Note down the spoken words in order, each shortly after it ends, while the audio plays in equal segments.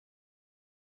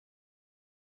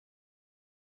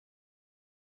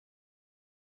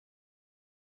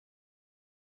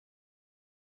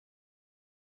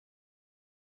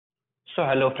So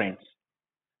hello friends.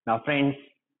 Now friends,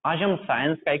 आज हम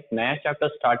science का एक नया चैप्टर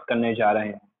स्टार्ट करने जा रहे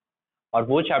हैं और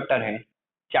वो चैप्टर है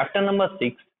chapter number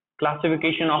 6,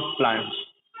 classification of plants.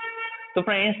 तो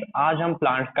फ्रेंड्स, आज हम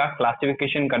प्लांट्स का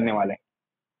क्लासिफिकेशन करने वाले हैं।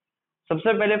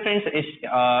 सबसे पहले फ्रेंड्स, इस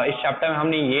चैप्टर में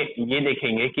हमने ये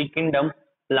देखेंगे कि किंगडम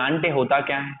प्लांटे होता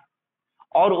क्या है,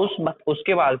 और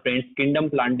उसके बाद फ्रेंड्स किंगडम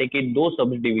प्लांटे के दो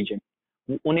सब डिवीजन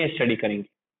उन्हें स्टडी करेंगे।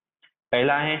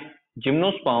 पहला है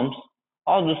जिम्नोस्पर्म्स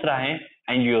और दूसरा है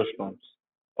angiosperms.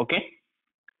 Okay,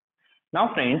 now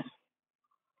friends,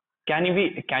 can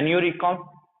you recall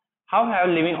how have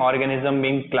living organism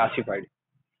been classified?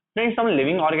 Friends, हम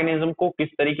लिविंग ऑर्गेनिज्म को किस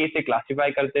तरीके से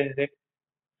क्लासिफाई करते थे?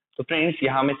 तो फ्रेंड्स,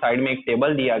 यहाँ हमें साइड में एक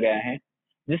टेबल दिया गया है,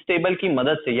 जिस टेबल की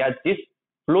मदद से या जिस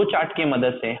फ्लो चार्ट की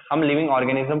मदद से हम लिविंग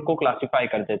ऑर्गेनिज्म को क्लासिफाई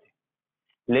करते थे।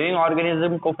 लिविंग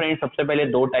ऑर्गेनिज्म को फ्रेंड्स सबसे पहले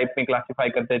दो टाइप में क्लासिफाई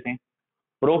करते थे,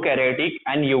 प्रोकैरियोटिक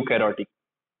एंड यूकैरियोटिक।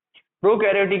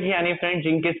 प्रोकैरियोटिक यानी फ्रेंड्स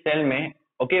जिनके सेल में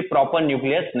प्रॉपर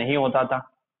न्यूक्लियस नहीं होता था,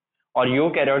 और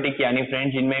यूकैरियोटिक यानी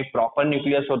फ्रेंड्स जिनमें एक प्रॉपर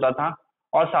न्यूक्लियस होता था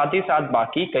और साथ ही साथ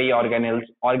बाकी कई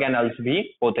ऑर्गेनल्स भी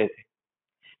होते थे।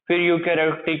 फिर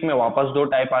यूकैरियोटिक में वापस दो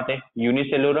टाइप आते हैं,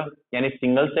 यूनिसेलुलर यानी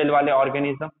सिंगल सेल वाले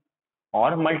ऑर्गेनिज्म,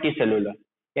 और मल्टी सेलुलर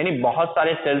यानी बहुत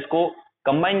सारे सेल्स को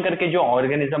कंबाइन करके जो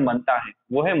ऑर्गेनिज्म बनता है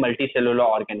वो है मल्टी सेलुलर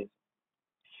ऑर्गेनिज्म।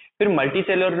 फिर मल्टी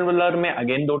सेलुलर में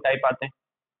अगेन दो टाइप आते हैं,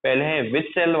 पहले है विद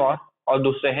सेल वॉल और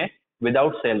दूसरे हैं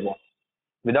without cell wall.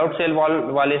 Without cell wall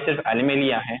वाले सिर्फ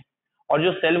एनिमेलिया है, और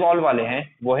जो सेल वॉल वाले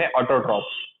हैं वो है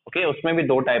ऑटोट्रॉप्स। ओके, उसमें भी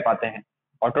दो टाइप आते हैं,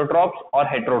 ऑटोट्रॉप्स और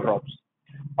हेट्रोट्रॉप्स।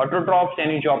 ऑटोट्रॉप्स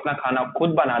यानी जो अपना खाना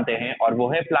खुद बनाते हैं और वो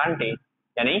है प्लांटे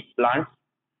यानी प्लांट्स,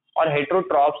 और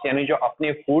हेट्रोट्रॉप्स यानी जो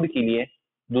अपने फूड के लिए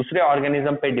दूसरे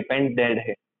ऑर्गेनिज्म पे डिपेंडेंट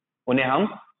है, उन्हें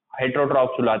हम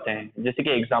हेट्रोट्रॉप्स बुलाते हैं। जैसे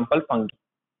कि example fungi.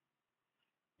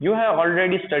 You have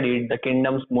already studied the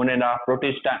kingdoms Monera,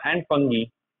 Protista, and fungi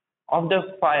of the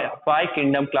five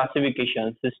kingdom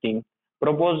classification system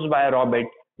proposed by Robert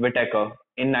Whittaker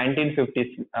in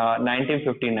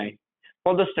 1959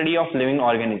 for the study of living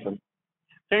organisms.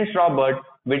 Friends, Robert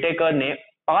Whittaker ने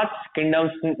पांच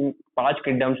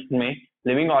kingdoms में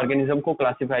living organism को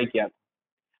classify किया था।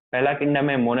 पहला kingdom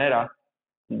है Monera,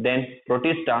 then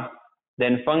protista,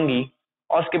 then fungi,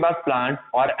 और उसके बाद प्लांट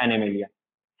और एनिमेलिया।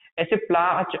 ऐसे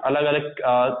पांच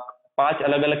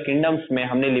अलग अलग किंगडम्स में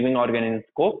हमने लिविंग ऑर्गेनिज्म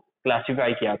को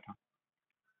क्लासिफाई किया था।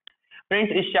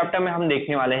 फ्रेंड्स, इस चैप्टर में हम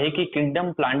देखने वाले हैं कि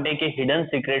किंगडम प्लांटे के हिडन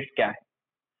सीक्रेट्स क्या है।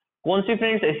 कौन सी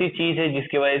फ्रेंड्स ऐसी चीज है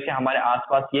जिसकी वजह से हमारे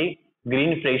आसपास ये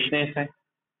ग्रीन फ्रेशनेस है,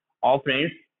 और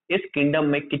फ्रेंड्स इस किंगडम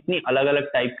में कितनी अलग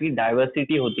अलग टाइप की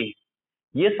डाइवर्सिटी होती है,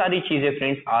 ये सारी चीजें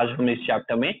फ्रेंड्स आज हम इस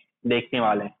चैप्टर में देखने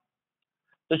वाले हैं।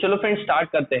 तो चलो फ्रेंड्स स्टार्ट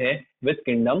करते हैं with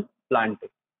kingdom Plantae.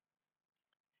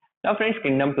 Now friends,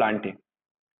 kingdom plantae.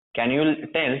 Can you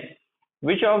tell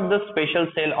which of the special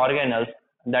cell organelles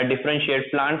that differentiate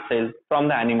plant cell from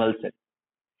the animal cell?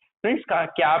 Friends,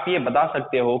 क्या आप ये बता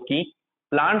सकते हो कि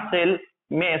प्लांट सेल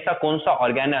में ऐसा कौन सा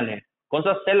ऑर्गेनल है, कौन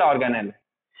सा सेल ऑर्गेनल है,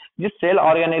 जिस सेल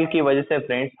ऑर्गेनल की वजह से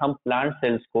फ्रेंड्स हम प्लांट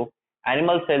सेल्स को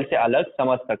एनिमल सेल से अलग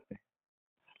समझ सकते हैं?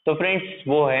 तो फ्रेंड्स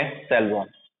वो है सेल वॉल,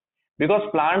 बिकॉज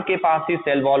प्लांट के पास ही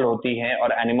सेल वॉल होती है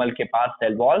और एनिमल के पास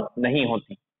सेल वॉल नहीं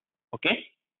होती।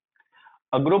 Okay,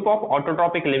 A group of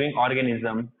autotrophic living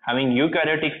organisms having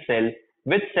eukaryotic cell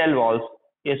with cell walls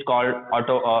is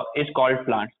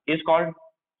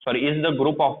the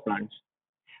group of plants.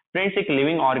 Friends, एक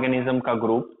living organism का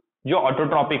ग्रुप जो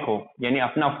ऑटोट्रॉपिक हो यानी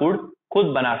अपना फूड खुद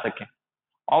बना सके,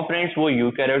 और फ्रेंड्स वो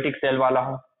यूकैरियोटिक सेल वाला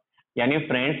हो, यानी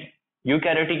फ्रेंड्स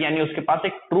यूकैरियोटिक यानी उसके पास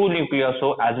एक ट्रू न्यूक्लियस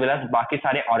हो एज वेल एज बाकी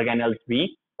सारे ऑर्गेनल्स भी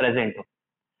प्रेजेंट हो।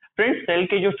 फ्रेंड्स, सेल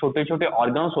के जो छोटे छोटे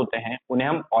ऑर्गन्स होते हैं उन्हें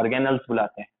हम ऑर्गेनल्स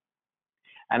बुलाते हैं,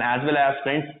 and as well as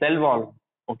friends cell wall.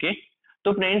 Okay,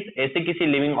 तो फ्रेंड्स ऐसे किसी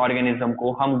लिविंग ऑर्गेनिज्म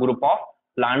को हम ग्रुप ऑफ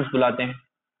प्लांट्स बुलाते हैं।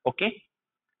 Okay,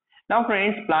 now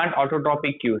friends plant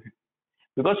autotrophic क्यों है?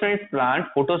 बिकॉज फ्रेंड्स प्लांट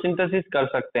फोटोसिंथेसिस कर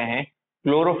सकते हैं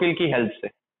क्लोरोफिल की हेल्प से,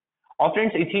 और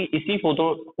फ्रेंड्स इसी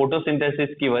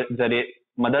फोटोसिंथेसिस की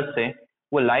मदद से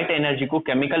वो लाइट एनर्जी को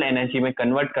केमिकल एनर्जी में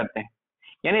कन्वर्ट करते हैं,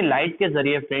 यानी लाइट के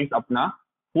जरिए फ्रेंड्स अपना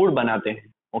फूड बनाते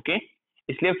हैं। ओके,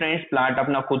 इसलिए फ्रेंड्स प्लांट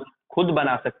अपना खुद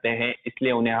बना सकते हैं,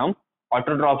 इसलिए उन्हें हम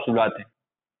ऑटोट्रॉप्स बुलाते हैं।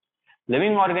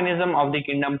 Living organism of the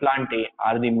kingdom Plantae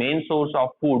are the main source of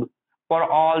food for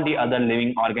all the other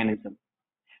living organism.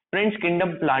 Friends,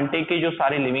 kingdom Plantae के जो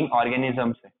सारे लिविंग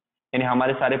ऑर्गेनिजम्स हैं यानी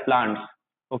हमारे सारे प्लांट्स,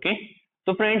 ओके,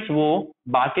 तो फ्रेंड्स वो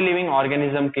बाकी लिविंग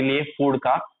ऑर्गेनिज्म के लिए फूड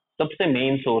का सबसे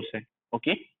मेन सोर्स है।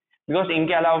 ओके, बिकॉज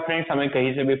इनके अलावा फ्रेंड्स हमें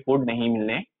कहीं से भी फूड नहीं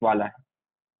मिलने वाला है।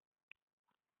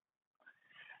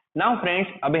 नाउ फ्रेंड्स,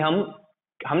 अभी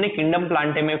हमने किंगडम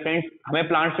प्लांटे में फ्रेंड्स हमें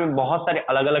प्लांट्स में बहुत सारे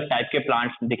अलग अलग टाइप के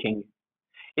प्लांट्स दिखेंगे।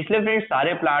 इसलिए फ्रेंड्स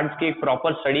सारे प्लांट्स की एक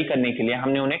प्रॉपर स्टडी करने के लिए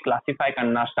हमने उन्हें क्लासिफाई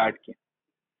करना स्टार्ट किया।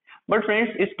 बट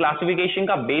फ्रेंड्स इस क्लासिफिकेशन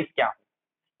का बेस क्या है,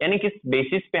 यानी किस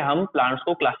बेसिस पे हम प्लांट्स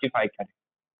को क्लासिफाई करें।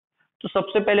 तो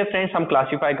सबसे पहले फ्रेंड्स हम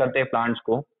क्लासिफाई करते हैं प्लांट्स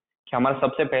को कि हमारा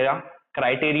सबसे पहला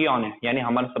क्राइटेरियन है, यानी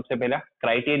हमारा सबसे पहला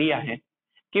क्राइटेरिया है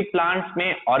कि प्लांट्स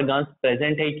में ऑर्गन्स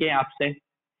प्रेजेंट है कि एब्सेंट।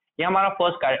 ये हमारा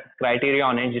फर्स्ट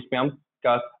क्राइटेरियन है जिसमें हम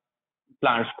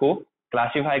प्लांट्स को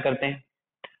क्लासिफाई करते हैं।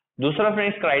 दूसरा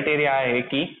फ्रेंड्स क्राइटेरिया है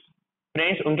कि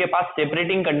फ्रेंड्स उनके पास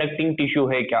सेपरेटिंग कंडक्टिंग टिश्यू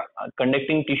है क्या,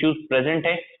 कंडक्टिंग टिश्यूज प्रेजेंट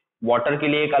है, वाटर के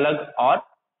लिए एक अलग और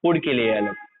फूड के लिए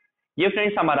अलग। ये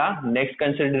फ्रेंड्स हमारा नेक्स्ट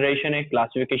कंसिडरेशन है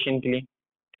क्लासिफिकेशन के लिए।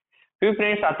 फिर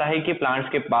फ्रेंड्स आता है कि प्लांट्स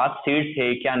के पास सीड्स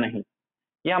है क्या नहीं,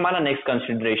 ये हमारा नेक्स्ट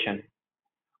कंसिडरेशन है।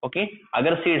 ओके,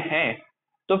 अगर सीड है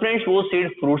तो फ्रेंड्स वो सीड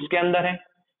फ्रूट्स के अंदर है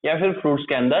या फिर फ्रूट्स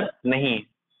के अंदर नहीं है।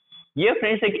 ये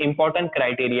फ्रेंड्स एक इंपॉर्टेंट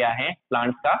क्राइटेरिया है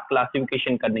प्लांट्स का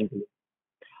क्लासिफिकेशन करने के लिए।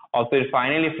 और फिर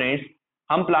फाइनली फ्रेंड्स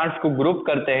हम प्लांट्स को ग्रुप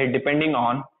करते हैं डिपेंडिंग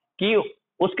ऑन कि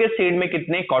उसके सीड में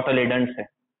कितने कॉटलेडन्स है,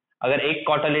 अगर एक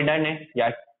कॉटलेडन है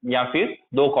या फिर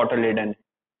दो कॉटलेडन है।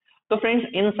 तो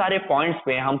फ्रेंड्स इन सारे पॉइंट्स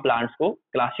पे हम प्लांट्स को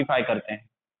क्लासिफाई करते हैं।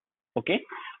 ओके,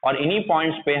 और इन्हीं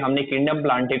पॉइंट्स पे हमने किंगडम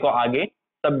प्लांटे को आगे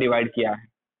सब डिवाइड किया है।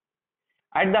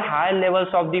 At the higher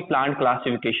levels of the plant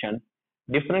classification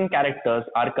different characters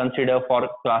are consider for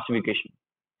classification.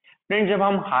 Friends जब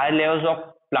हम higher levels of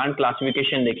plant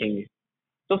classification देखेंगे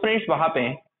तो फ्रेंड्स वहां पे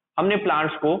हमने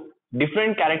प्लांट्स को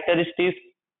डिफरेंट कैरेक्टरिस्टिक्स,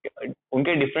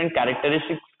 उनके डिफरेंट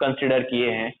कैरेक्टरिस्टिक्स कंसिडर किए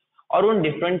हैं और उन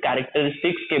डिफरेंट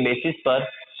कैरेक्टरिस्टिक्स के बेसिस पर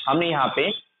हमने यहाँ पे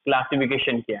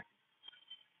क्लासिफिकेशन किया।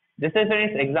 जैसे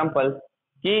फ्रेंड्स एग्जांपल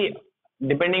कि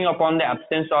डिपेंडिंग अपॉन द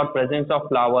एब्सेंस और presence of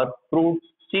flower, fruit,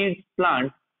 seeds,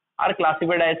 plant are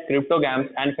classified as cryptogams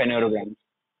and फेनोरोगैम्स।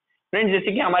 Friends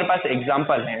जैसे कि हमारे पास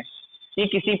एग्जांपल है कि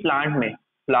किसी प्लांट में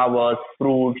फ्लावर्स,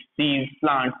 फ्रूट, सीड्स,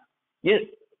 प्लांट, ये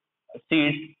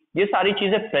सीड्स, ये सारी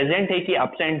चीजें प्रेजेंट है कि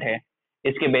एब्सेंट है,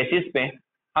 इसके बेसिस पे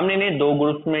हमने इन्हें दो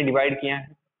ग्रुप्स में डिवाइड किया है।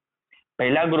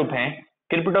 पहला ग्रुप है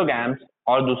क्रिप्टोगैम्स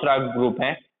और दूसरा ग्रुप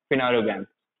है फेनोरोगैम्स।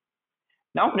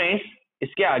 नाउ फ्रेंड्स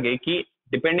इसके आगे कि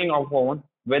depending upon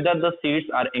whether the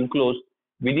seeds are enclosed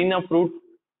within a fruit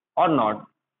or not,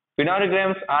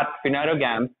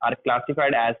 phenerogams are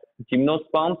classified as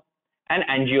gymnosperms and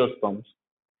angiosperms.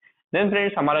 Then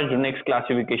friends हमारा जो नेक्स्ट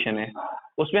क्लासिफिकेशन है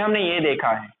उसमें हमने ये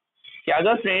देखा है कि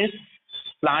अगर फ्रेंड्स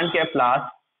प्लांट के पास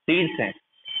सीड्स हैं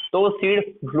तो सीड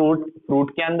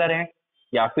फ्रूट के अंदर है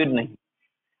या फिर नहीं,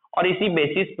 और इसी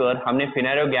बेसिस पर हमने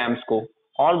फेनेरोगैम्स को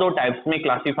और दो टाइप्स में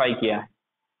क्लासिफाई किया है।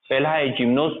 पहला है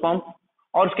जिम्नोस्पर्म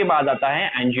और उसके बाद आता है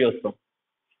एंजियोस्पर्म,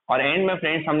 और एंड में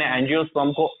फ्रेंड्स हमने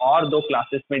एंजियोस्पर्म को और दो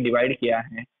क्लासेस में डिवाइड किया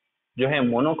है जो है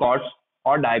मोनोकॉट्स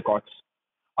और डाइकॉट्स।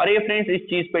 और ये फ्रेंड्स इस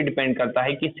चीज पे डिपेंड करता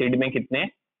है कि सीड में कितने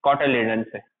कॉटलेडन्स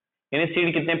है, यानी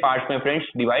सीड कितने पार्ट्स में फ्रेंड्स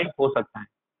डिवाइड हो सकता है।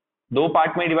 दो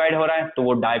पार्ट में डिवाइड हो रहा है तो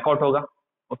वो डाइकॉट होगा।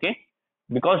 ओके,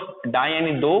 बिकॉज डाई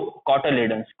यानी दो,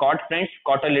 कॉटलेडन्स, कॉट फ्रेंड्स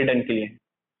कॉटलेडन के लिए है,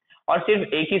 और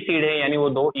सिर्फ एक ही सीड है यानी वो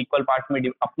दो इक्वल पार्ट में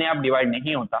अपने आप डिवाइड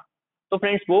नहीं होता, तो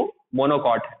फ्रेंड्स वो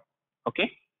मोनोकॉट है। ओके,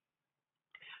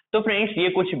 तो फ्रेंड्स ये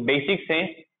कुछ बेसिक्स हैं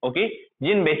ओके,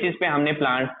 जिन बेसिस पे हमने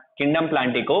प्लांट किंगडम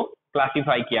प्लांटे को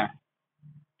क्लासिफाई किया है।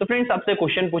 तो फ्रेंड्स आपसे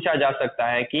क्वेश्चन पूछा जा सकता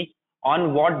है कि on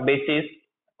what basis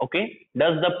okay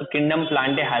does the kingdom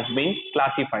Plantae has been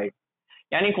classified,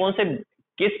 यानी कौन से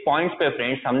किस पॉइंट्स पे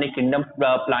फ्रेंड्स हमने किंगडम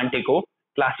प्लांटे को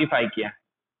क्लासिफाई किया है।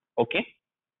 ओके,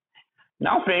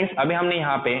 नाउ फ्रेंड्स अभी हमने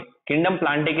यहाँ पे किंगडम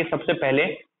प्लांटे के सबसे पहले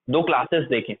दो क्लासेस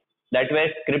देखे, that was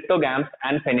cryptogams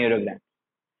and phanerogams.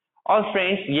 और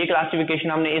फ्रेंड्स ये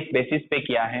क्लासिफिकेशन हमने इस बेसिस पे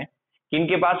किया है कि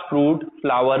इनके पास फ्रूट,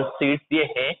 फ्लावर, सीड्स ये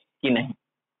है कि नहीं।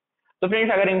 तो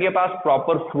फ्रेंड्स अगर इनके पास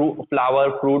प्रॉपर फ्लावर,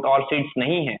 फ्रूट और सीड्स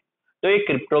नहीं है तो ये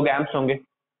क्रिप्टोगैम्स होंगे।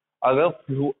 अगर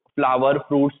फ्लावर,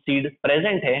 फ्रूट, सीड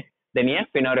प्रेजेंट है देन ये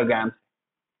फेनेरोगैम्स।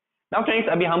 नाउ फ्रेंड्स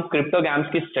अभी हम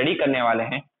क्रिप्टोगैम्स की स्टडी करने वाले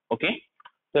हैं। Okay,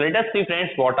 so let us see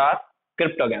friends what are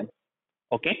cryptograms.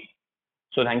 Okay,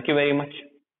 so thank you very much.